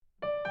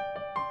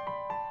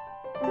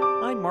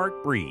I'm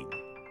Mark Breen.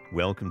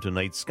 Welcome to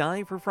Night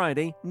Sky for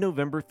Friday,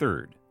 November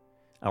 3rd.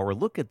 Our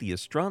look at the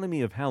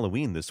astronomy of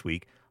Halloween this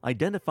week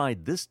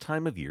identified this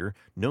time of year,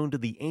 known to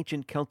the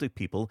ancient Celtic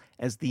people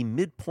as the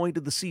midpoint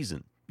of the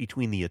season,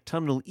 between the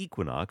autumnal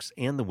equinox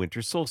and the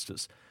winter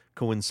solstice,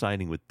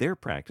 coinciding with their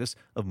practice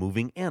of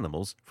moving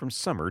animals from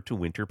summer to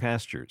winter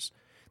pastures.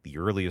 The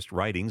earliest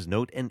writings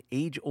note an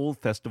age-old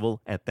festival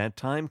at that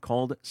time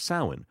called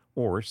Samhain,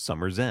 or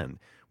Summer's End,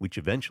 which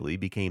eventually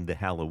became the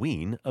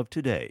Halloween of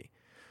today.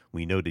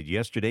 We noted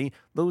yesterday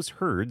those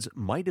herds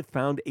might have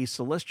found a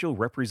celestial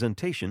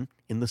representation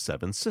in the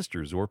Seven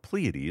Sisters, or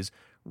Pleiades,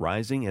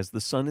 rising as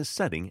the sun is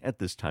setting at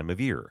this time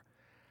of year.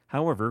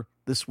 However,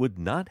 this would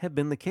not have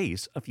been the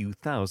case a few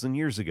thousand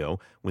years ago,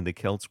 when the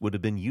Celts would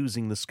have been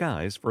using the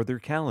skies for their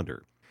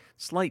calendar.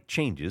 Slight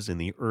changes in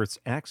the Earth's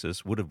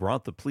axis would have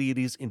brought the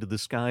Pleiades into the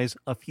skies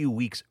a few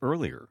weeks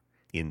earlier.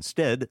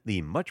 Instead,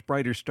 the much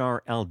brighter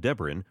star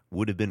Aldebaran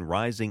would have been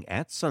rising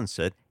at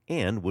sunset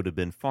and would have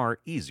been far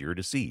easier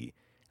to see.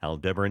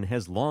 Aldebaran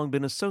has long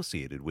been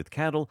associated with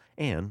cattle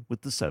and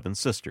with the Seven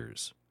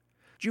Sisters.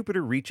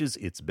 Jupiter reaches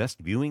its best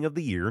viewing of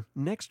the year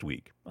next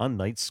week on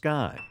Night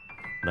Sky.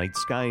 Night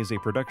Sky is a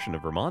production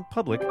of Vermont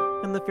Public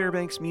and the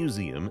Fairbanks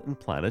Museum and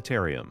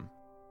Planetarium.